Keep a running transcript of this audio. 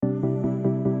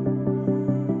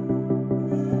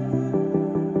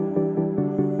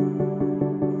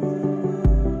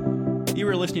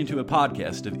listening to a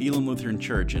podcast of Elam Lutheran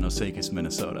Church in Osakis,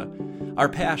 Minnesota. Our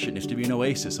passion is to be an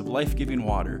oasis of life-giving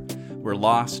water, where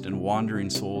lost and wandering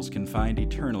souls can find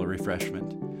eternal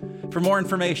refreshment. For more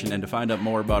information and to find out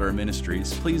more about our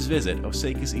ministries, please visit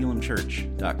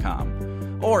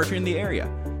osakiselamchurch.com. Or if you're in the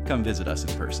area, come visit us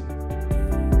in person.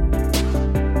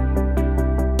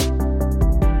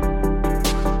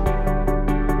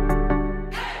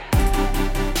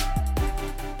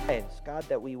 It's God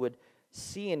that we would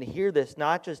see and hear this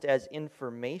not just as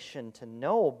information to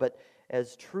know, but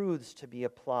as truths to be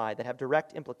applied that have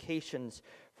direct implications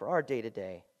for our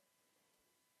day-to-day.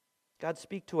 God,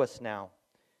 speak to us now.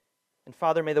 And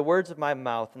Father, may the words of my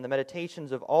mouth and the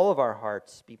meditations of all of our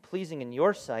hearts be pleasing in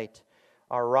your sight,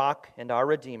 our rock and our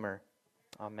Redeemer.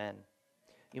 Amen.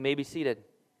 You may be seated.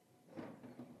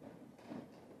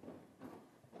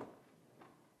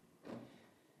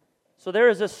 So there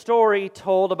is a story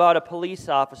told about a police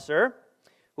officer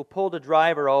who pulled a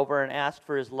driver over and asked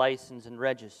for his license and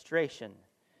registration.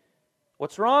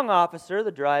 "What's wrong, officer?"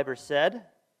 the driver said.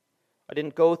 "I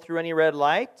didn't go through any red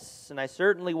lights, and I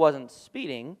certainly wasn't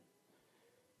speeding."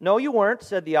 "No, you weren't,"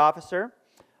 said the officer,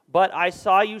 "but I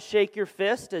saw you shake your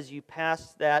fist as you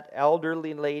passed that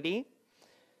elderly lady,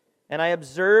 and I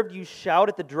observed you shout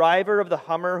at the driver of the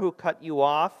Hummer who cut you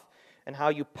off, and how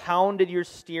you pounded your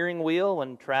steering wheel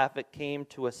when traffic came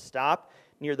to a stop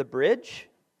near the bridge."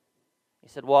 He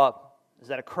said, "Well, is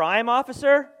that a crime,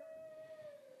 officer?"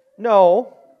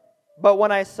 "No, but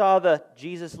when I saw the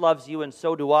 'Jesus loves you and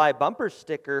so do I' bumper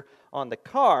sticker on the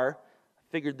car, I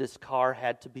figured this car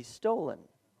had to be stolen."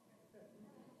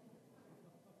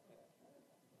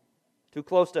 Too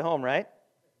close to home, right?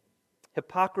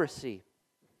 Hypocrisy.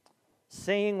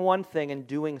 Saying one thing and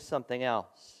doing something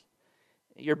else.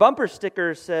 Your bumper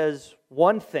sticker says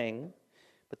one thing,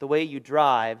 but the way you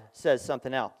drive says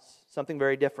something else, something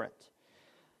very different.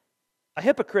 A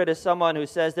hypocrite is someone who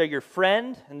says they're your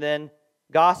friend and then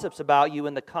gossips about you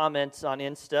in the comments on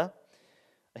Insta.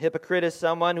 A hypocrite is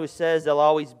someone who says they'll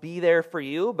always be there for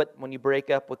you, but when you break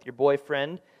up with your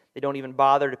boyfriend, they don't even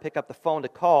bother to pick up the phone to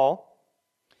call.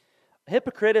 A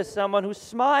hypocrite is someone who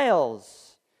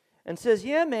smiles and says,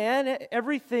 "Yeah, man,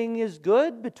 everything is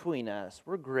good between us.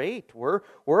 We're great.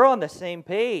 We're on the same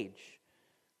page."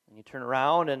 And you turn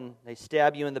around and they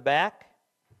stab you in the back.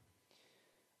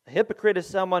 A hypocrite is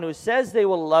someone who says they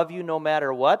will love you no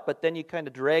matter what, but then you kind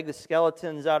of drag the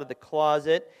skeletons out of the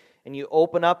closet and you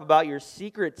open up about your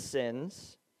secret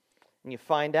sins and you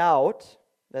find out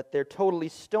that they're totally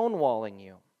stonewalling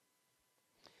you.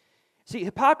 See,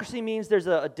 hypocrisy means there's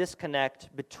a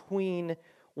disconnect between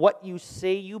what you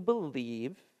say you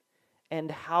believe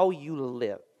and how you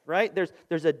live, right?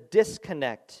 There's a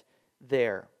disconnect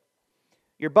there.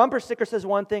 Your bumper sticker says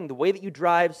one thing, the way that you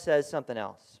drive says something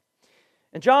else.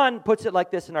 And John puts it like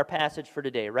this in our passage for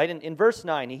today, right? In verse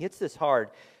 9, he hits this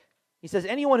hard. He says,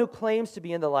 "Anyone who claims to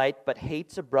be in the light but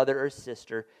hates a brother or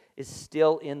sister is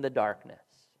still in the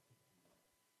darkness."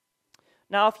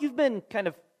 Now, if you've been kind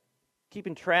of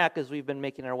keeping track as we've been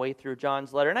making our way through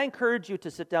John's letter, and I encourage you to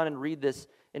sit down and read this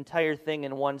entire thing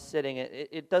in one sitting.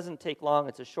 It doesn't take long.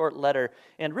 It's a short letter.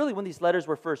 And really, when these letters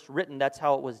were first written, that's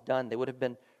how it was done. They would have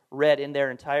been read in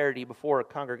their entirety before a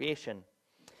congregation.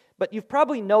 But you've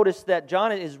probably noticed that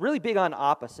John is really big on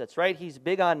opposites, right? He's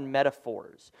big on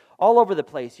metaphors. All over the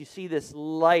place, you see this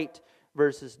light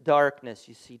versus darkness.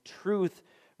 You see truth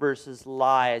versus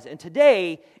lies. And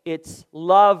today, it's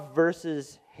love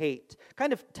versus hate,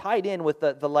 kind of tied in with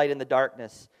the light and the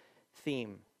darkness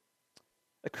theme.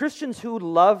 Christians who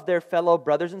love their fellow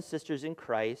brothers and sisters in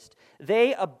Christ,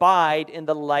 they abide in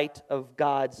the light of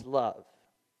God's love.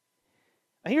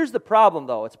 Now, here's the problem,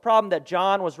 though. It's a problem that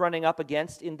John was running up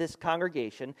against in this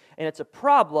congregation, and it's a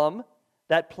problem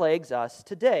that plagues us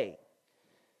today.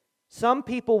 Some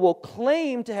people will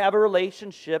claim to have a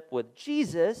relationship with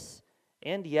Jesus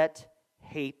and yet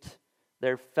hate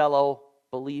their fellow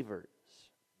believers.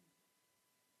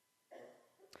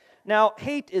 Now,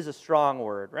 hate is a strong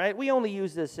word, right? We only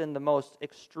use this in the most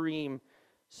extreme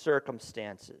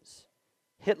circumstances.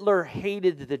 Hitler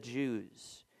hated the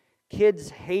Jews. Kids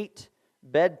hate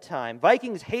bedtime.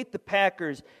 Vikings hate the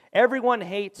Packers. Everyone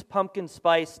hates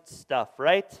pumpkin-spiced stuff,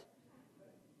 right?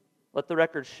 Let the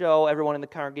record show everyone in the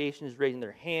congregation is raising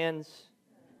their hands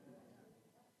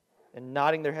and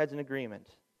nodding their heads in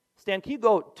agreement. Stan, can you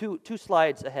go two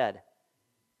slides ahead,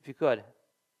 if you could?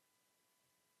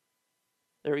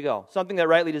 There we go. Something that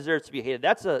rightly deserves to be hated.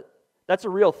 That's a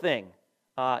real thing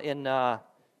in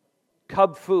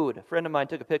Cub food. A friend of mine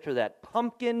took a picture of that.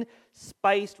 Pumpkin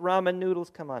spiced ramen noodles.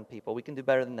 Come on, people. We can do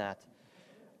better than that.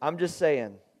 I'm just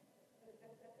saying.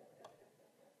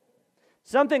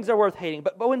 Some things are worth hating,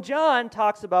 but when John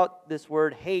talks about this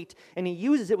word hate, and he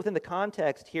uses it within the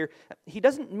context here, he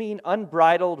doesn't mean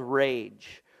unbridled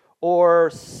rage or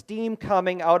steam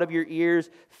coming out of your ears,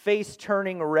 face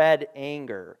turning red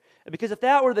anger. Because if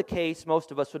that were the case,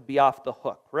 most of us would be off the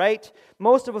hook, right?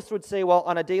 Most of us would say, well,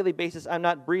 on a daily basis, I'm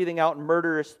not breathing out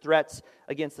murderous threats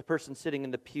against the person sitting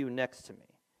in the pew next to me.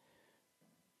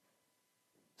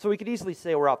 So we could easily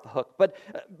say we're off the hook.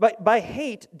 But by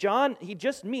hate, John, he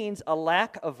just means a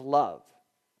lack of love.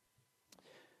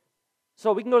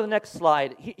 So we can go to the next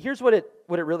slide. Here's what it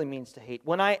really means to hate.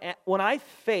 When I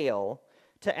fail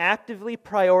to actively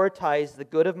prioritize the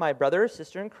good of my brother or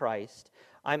sister in Christ,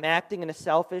 I'm acting in a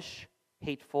selfish,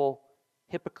 hateful,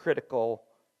 hypocritical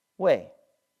way.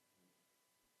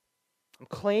 I'm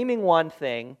claiming one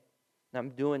thing, and I'm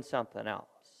doing something else.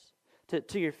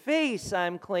 To your face,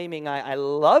 I'm claiming I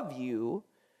love you,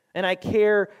 and I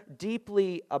care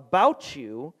deeply about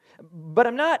you, but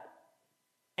I'm not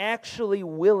actually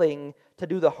willing to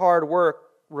do the hard work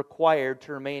required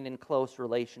to remain in close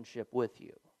relationship with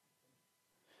you.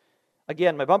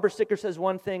 Again, my bumper sticker says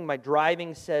one thing, my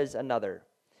driving says another.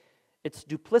 It's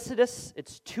duplicitous,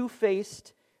 it's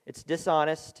two-faced, it's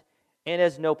dishonest, and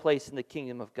has no place in the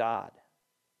kingdom of God.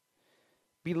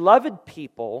 Beloved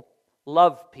people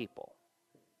love people.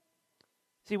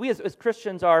 See, we as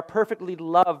Christians are perfectly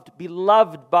loved,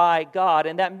 beloved by God,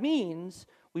 and that means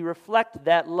we reflect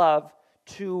that love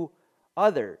to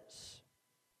others.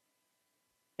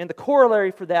 And the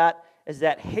corollary for that is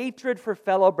that hatred for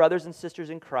fellow brothers and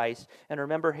sisters in Christ, and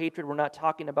remember, hatred, we're not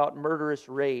talking about murderous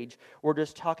rage, we're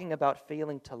just talking about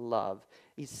failing to love.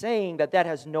 He's saying that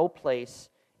has no place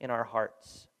in our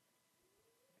hearts.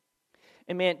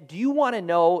 And man, do you want to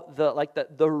know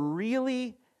the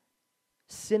really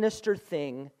sinister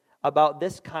thing about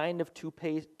this kind of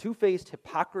two-faced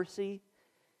hypocrisy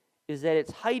is that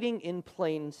it's hiding in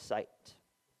plain sight.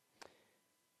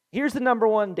 Here's the number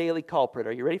one daily culprit.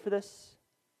 Are you ready for this?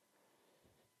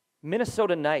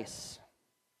 Minnesota nice.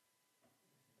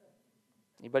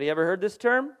 Anybody ever heard this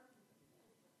term?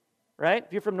 Right?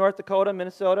 If you're from North Dakota,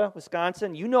 Minnesota,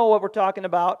 Wisconsin, you know what we're talking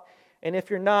about. And if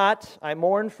you're not, I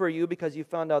mourn for you because you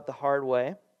found out the hard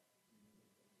way.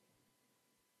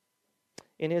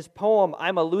 In his poem,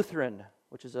 I'm a Lutheran,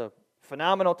 which is a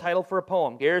phenomenal title for a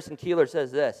poem, Garrison Keillor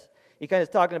says this. He kind of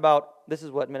is talking about, this is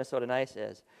what Minnesota nice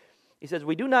is. He says,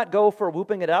 we do not go for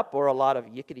whooping it up or a lot of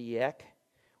yickety-yak.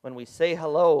 When we say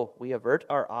hello, we avert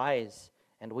our eyes,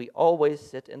 and we always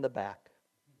sit in the back.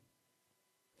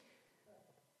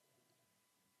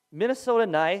 Minnesota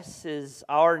nice is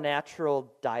our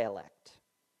natural dialect.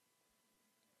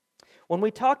 When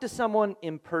we talk to someone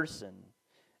in person,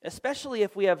 especially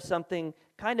if we have something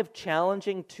kind of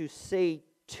challenging to say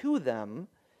to them,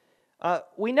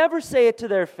 we never say it to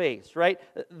their face, right?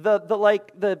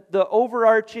 The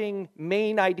overarching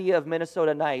main idea of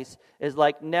Minnesota nice is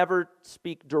like never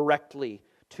speak directly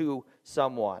to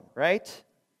someone, right?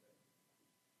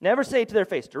 Never say it to their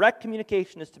face. Direct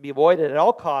communication is to be avoided at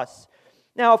all costs.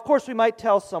 Now, of course, we might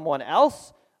tell someone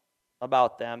else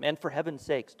about them, and for heaven's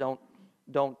sakes,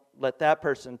 don't let that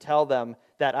person tell them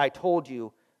that I told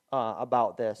you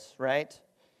about this, right?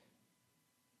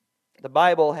 The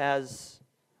Bible has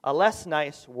a less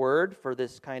nice word for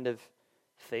this kind of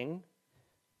thing,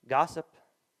 gossip.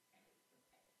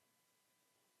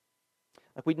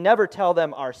 Like we'd never tell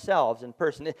them ourselves in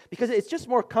person because it's just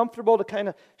more comfortable to kind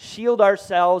of shield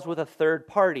ourselves with a third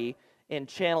party and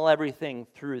channel everything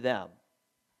through them.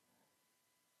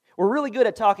 We're really good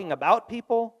at talking about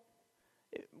people.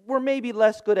 We're maybe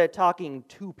less good at talking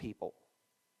to people.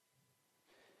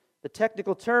 The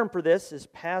technical term for this is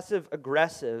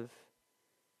passive-aggressive,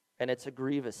 and it's a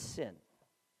grievous sin.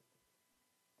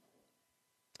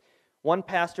 One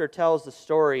pastor tells the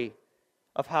story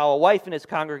of how a wife in his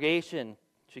congregation,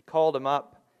 she called him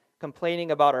up complaining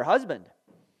about her husband.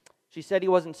 She said he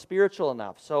wasn't spiritual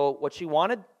enough. So what she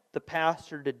wanted the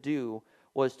pastor to do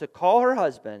was to call her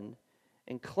husband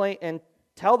and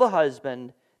tell the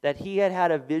husband that he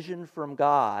had a vision from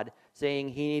God saying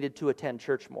he needed to attend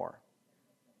church more.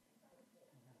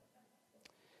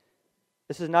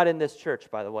 This is not in this church,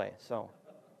 by the way, so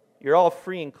you're all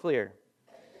free and clear.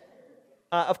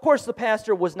 Of course, the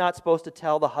pastor was not supposed to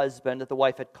tell the husband that the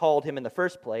wife had called him in the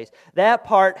first place. That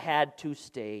part had to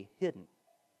stay hidden.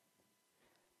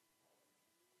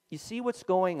 You see what's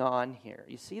going on here.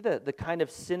 You see the kind of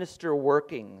sinister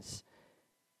workings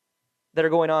that are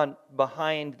going on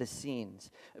behind the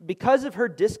scenes. Because of her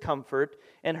discomfort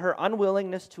and her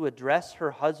unwillingness to address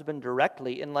her husband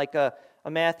directly in like a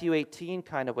Matthew 18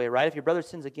 kind of way, right? If your brother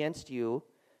sins against you,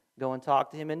 go and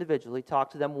talk to him individually,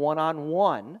 talk to them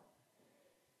one-on-one.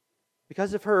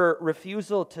 Because of her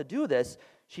refusal to do this,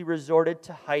 she resorted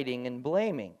to hiding and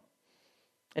blaming.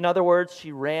 In other words,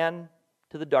 she ran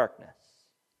to the darkness.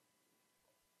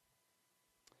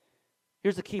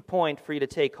 Here's a key point for you to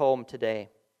take home today.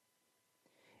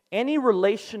 Any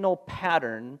relational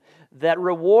pattern that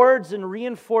rewards and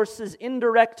reinforces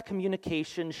indirect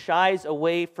communication shies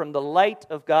away from the light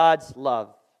of God's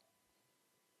love.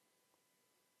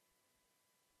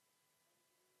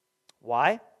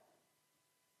 Why?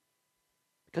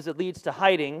 Because it leads to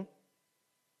hiding,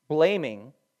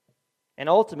 blaming, and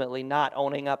ultimately not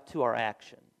owning up to our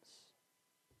actions.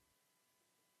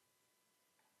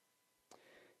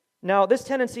 Now, this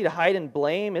tendency to hide and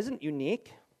blame isn't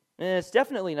unique, and it's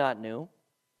definitely not new.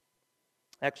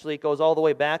 Actually, it goes all the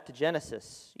way back to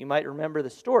Genesis. You might remember the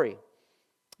story.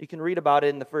 You can read about it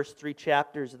in the first 3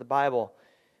 chapters of the Bible.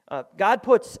 God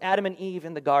puts Adam and Eve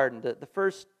in the garden, the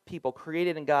first people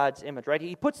created in God's image, right?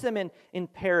 He puts them in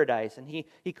paradise, and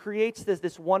he creates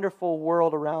this wonderful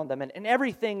world around them, and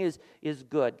everything is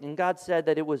good. And God said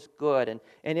that it was good,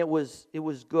 and it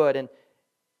was good.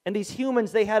 And these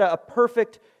humans, they had a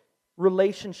perfect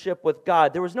relationship with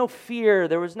God. There was no fear,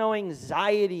 there was no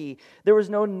anxiety, there was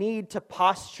no need to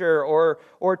posture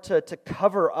or to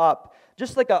cover up.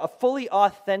 Just like a fully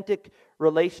authentic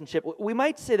relationship. We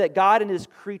might say that God and His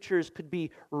creatures could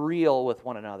be real with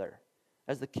one another,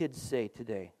 as the kids say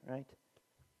today, right?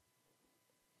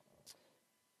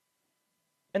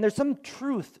 And there's some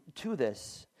truth to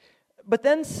this. But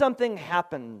then something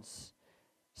happens.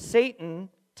 Satan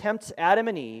tempts Adam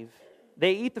and Eve.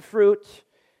 They eat the fruit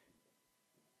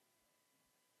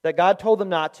that God told them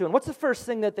not to. And what's the first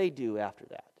thing that they do after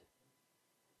that?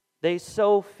 They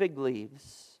sow fig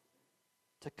leaves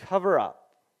to cover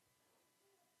up,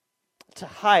 to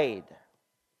hide.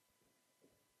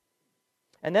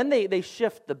 And then they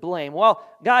shift the blame. Well,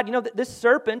 God, this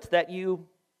serpent that you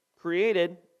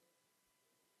created,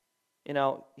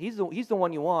 he's the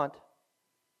one you want.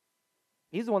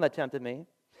 He's the one that tempted me.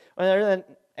 And then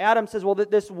Adam says, well,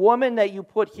 this woman that you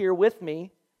put here with me,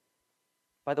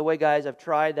 by the way, guys, I've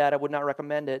tried that. I would not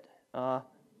recommend it.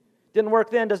 Didn't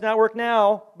work then, does not work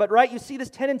now. But right, you see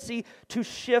this tendency to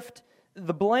shift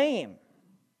the blame.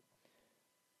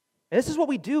 And this is what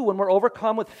we do when we're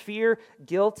overcome with fear,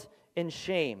 guilt, and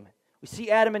shame. We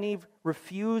see Adam and Eve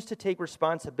refuse to take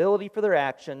responsibility for their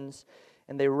actions,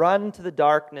 and they run to the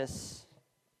darkness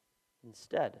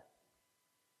instead.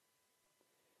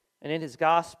 And in his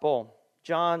gospel,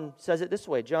 John says it this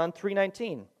way, John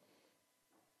 3:19.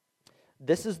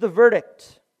 This is the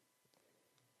verdict.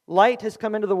 Light has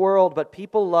come into the world, but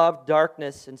people loved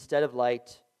darkness instead of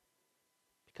light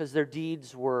because their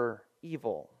deeds were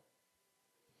evil.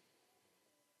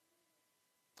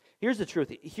 Here's the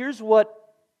truth. Here's what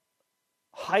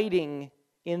hiding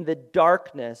in the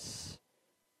darkness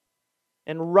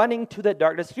and running to that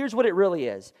darkness, here's what it really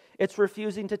is. It's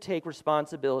refusing to take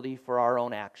responsibility for our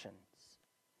own actions.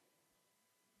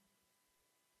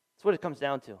 That's what it comes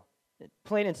down to.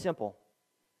 Plain and simple.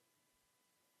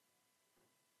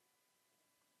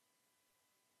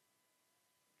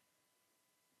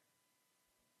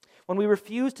 When we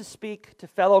refuse to speak to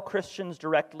fellow Christians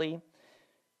directly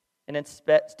and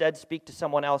instead speak to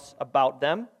someone else about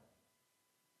them,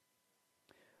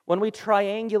 when we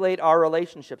triangulate our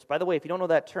relationships, by the way, if you don't know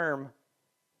that term,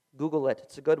 Google it,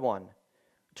 it's a good one.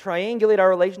 Triangulate our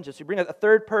relationships. We bring a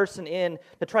third person in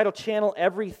to try to channel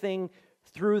everything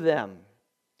through them.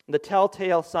 The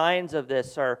telltale signs of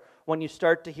this are when you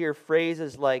start to hear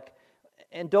phrases like,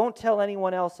 and don't tell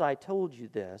anyone else I told you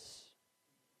this.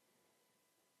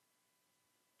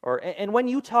 And when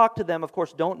you talk to them, of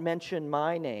course, don't mention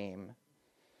my name.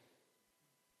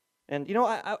 And,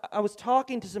 I was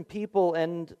talking to some people,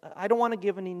 and I don't want to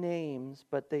give any names,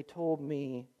 but they told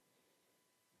me,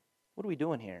 what are we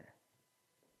doing here?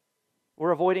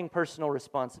 We're avoiding personal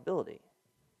responsibility.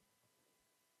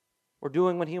 We're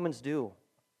doing what humans do.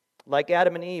 Like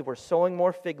Adam and Eve, we're sowing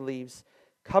more fig leaves,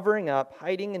 covering up,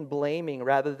 hiding, and blaming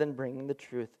rather than bringing the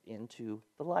truth into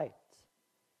the light.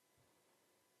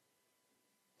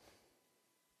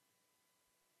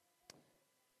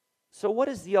 So what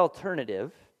is the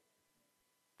alternative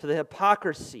to the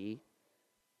hypocrisy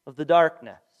of the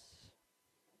darkness?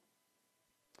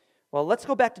 Well, let's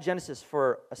go back to Genesis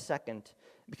for a second,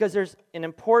 because there's an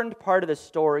important part of the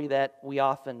story that we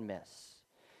often miss.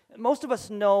 Most of us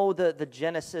know the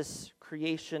Genesis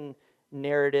creation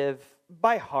narrative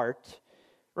by heart,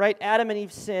 right? Adam and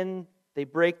Eve sin, they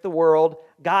break the world,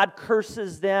 God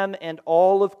curses them and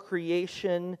all of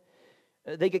creation.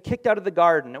 They get kicked out of the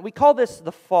garden. And we call this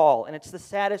the fall, and it's the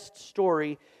saddest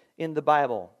story in the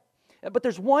Bible. But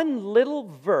there's one little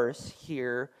verse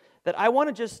here that I want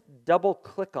to just double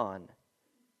click on.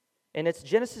 And it's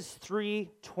Genesis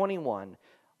 3:21.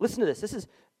 Listen to this. This is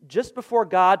just before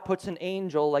God puts an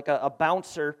angel, like a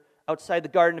bouncer, outside the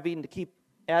Garden of Eden to keep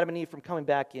Adam and Eve from coming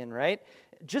back in, right?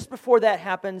 Just before that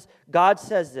happens, God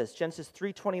says this, Genesis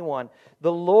 3:21,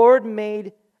 "The Lord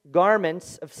made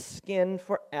garments of skin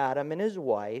for Adam and his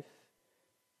wife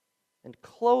and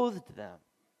clothed them."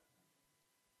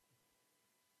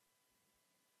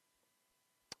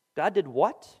 God did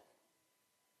what?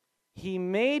 He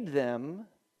made them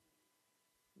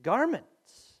garments.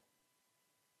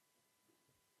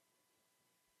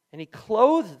 And He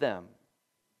clothed them.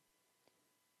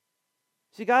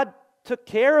 See, God took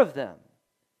care of them.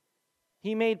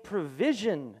 He made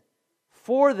provision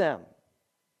for them.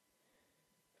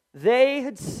 They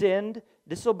had sinned,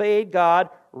 disobeyed God,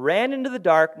 ran into the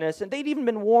darkness, and they'd even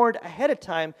been warned ahead of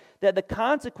time that the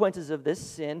consequences of this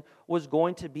sin was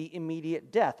going to be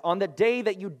immediate death. On the day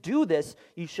that you do this,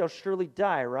 you shall surely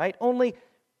die, right? Only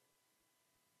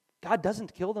God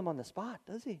doesn't kill them on the spot,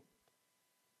 does He?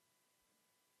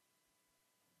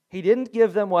 He didn't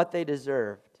give them what they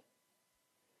deserved.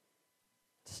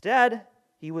 Instead,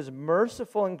 He was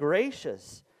merciful and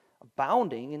gracious,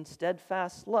 abounding in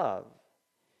steadfast love.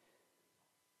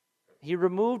 He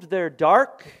removed their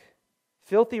dark,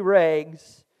 filthy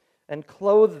rags and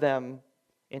clothed them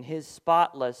in His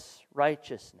spotless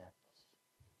righteousness.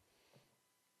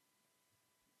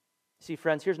 See,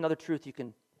 friends, here's another truth you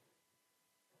can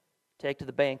take to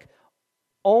the bank.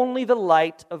 Only the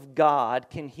light of God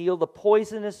can heal the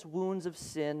poisonous wounds of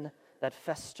sin that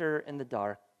fester in the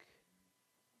dark.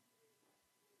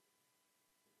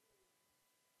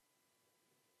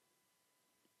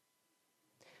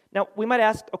 Now, we might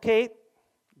ask, okay,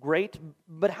 great,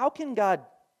 but how can God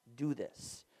do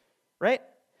this? Right?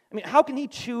 I mean, how can He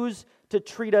choose to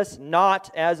treat us not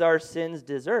as our sins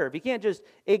deserve? He can't just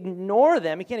ignore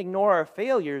them. He can't ignore our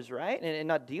failures, right? And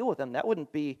not deal with them. That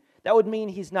would mean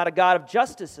He's not a God of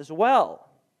justice as well.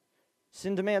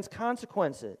 Sin demands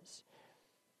consequences.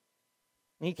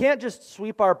 And He can't just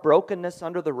sweep our brokenness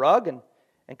under the rug and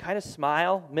kind of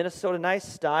smile, Minnesota nice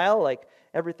style, like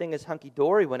everything is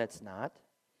hunky-dory when it's not.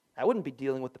 That wouldn't be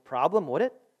dealing with the problem, would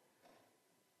it?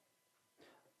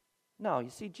 No, you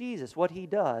see, Jesus, what He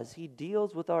does, He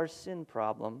deals with our sin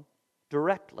problem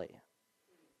directly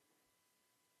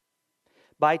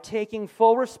by taking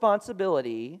full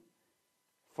responsibility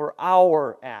for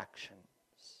our actions.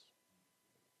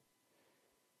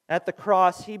 At the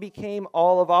cross, He became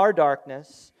all of our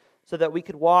darkness so that we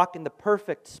could walk in the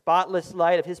perfect, spotless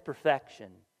light of His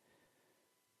perfection.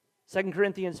 2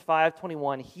 Corinthians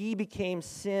 5:21, He became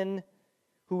sin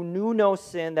who knew no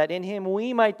sin, that in Him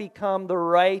we might become the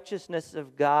righteousness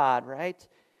of God, right?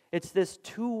 It's this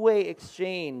two-way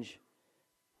exchange.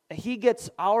 He gets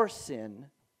our sin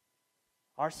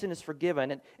is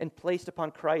forgiven and placed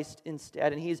upon Christ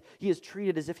instead, and He is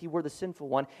treated as if He were the sinful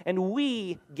one, and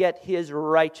we get His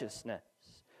righteousness,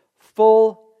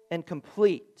 full and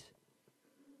complete.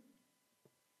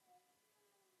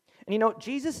 And you know,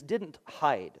 Jesus didn't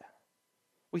hide.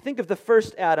 We think of the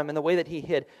first Adam and the way that he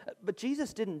hid, but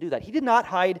Jesus didn't do that. He did not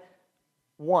hide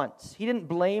once. He didn't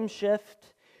blame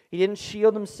shift. He didn't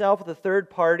shield Himself with a third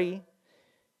party.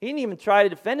 He didn't even try to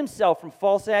defend Himself from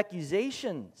false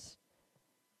accusations.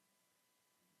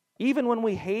 Even when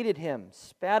we hated Him,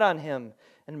 spat on Him,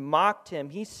 and mocked Him,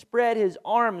 He spread His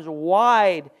arms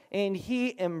wide and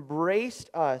He embraced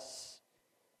us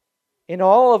in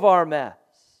all of our mess,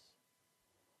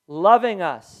 loving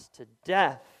us to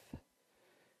death.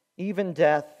 Even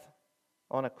death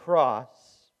on a cross.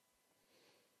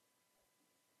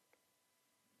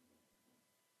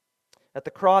 At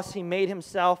the cross, He made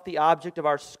Himself the object of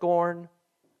our scorn,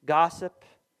 gossip,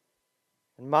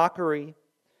 and mockery,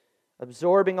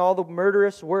 absorbing all the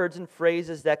murderous words and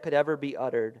phrases that could ever be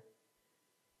uttered.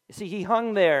 You see, He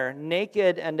hung there,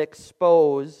 naked and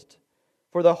exposed,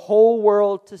 for the whole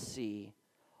world to see,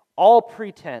 all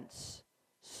pretense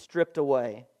stripped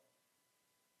away.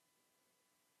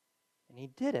 And He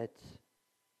did it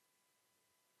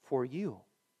for you.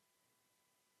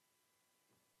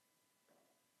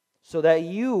 So that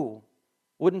you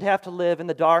wouldn't have to live in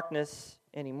the darkness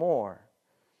anymore.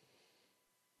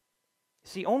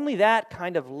 See, only that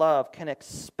kind of love can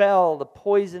expel the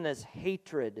poisonous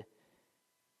hatred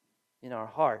in our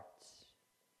hearts.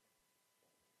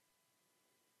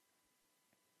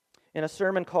 In a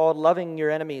sermon called Loving Your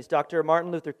Enemies, Dr.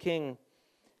 Martin Luther King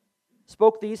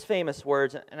spoke these famous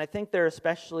words, and I think they're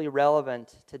especially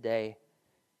relevant today.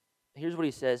 Here's what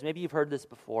he says. Maybe you've heard this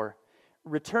before.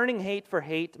 Returning hate for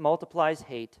hate multiplies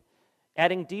hate,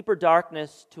 adding deeper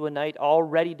darkness to a night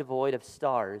already devoid of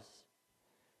stars.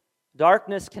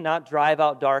 Darkness cannot drive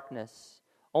out darkness.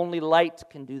 Only light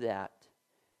can do that.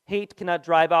 Hate cannot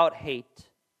drive out hate.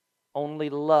 Only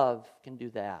love can do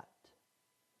that.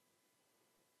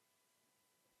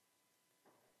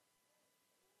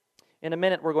 In a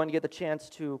minute, we're going to get the chance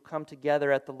to come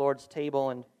together at the Lord's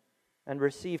table and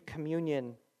receive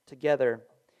communion together.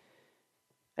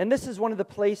 And this is one of the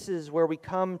places where we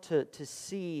come to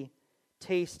see,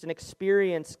 taste, and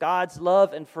experience God's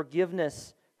love and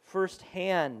forgiveness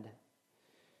firsthand.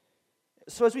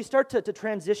 So as we start to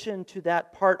transition to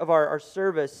that part of our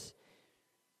service,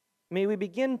 may we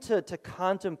begin to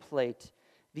contemplate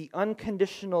the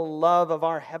unconditional love of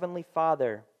our Heavenly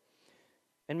Father.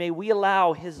 And may we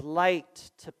allow His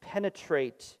light to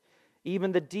penetrate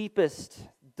even the deepest,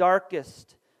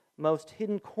 darkest, most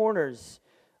hidden corners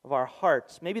of our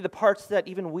hearts. Maybe the parts that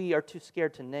even we are too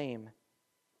scared to name.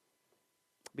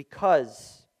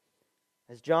 Because,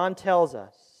 as John tells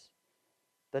us,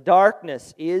 the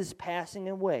darkness is passing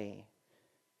away,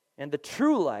 and the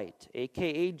true light,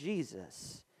 aka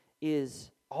Jesus,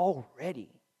 is already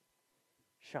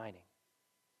shining.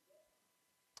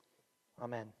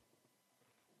 Amen.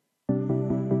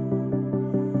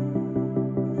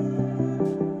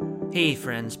 Hey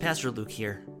friends, Pastor Luke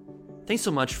here. Thanks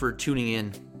so much for tuning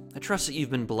in. I trust that you've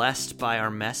been blessed by our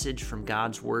message from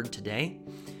God's Word today.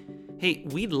 Hey,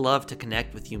 we'd love to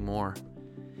connect with you more.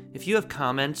 If you have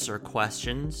comments or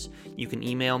questions, you can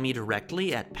email me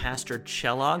directly at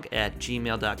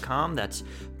pastorkjolhaug@gmail.com. That's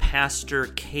Pastor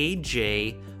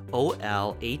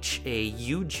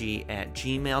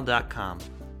KJOLHAUG@gmail.com.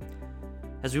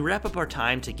 As we wrap up our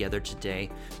time together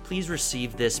today, please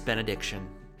receive this benediction.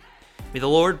 May the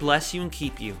Lord bless you and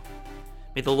keep you.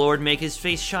 May the Lord make His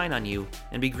face shine on you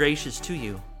and be gracious to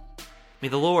you. May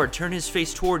the Lord turn His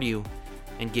face toward you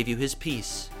and give you His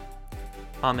peace.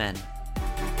 Amen.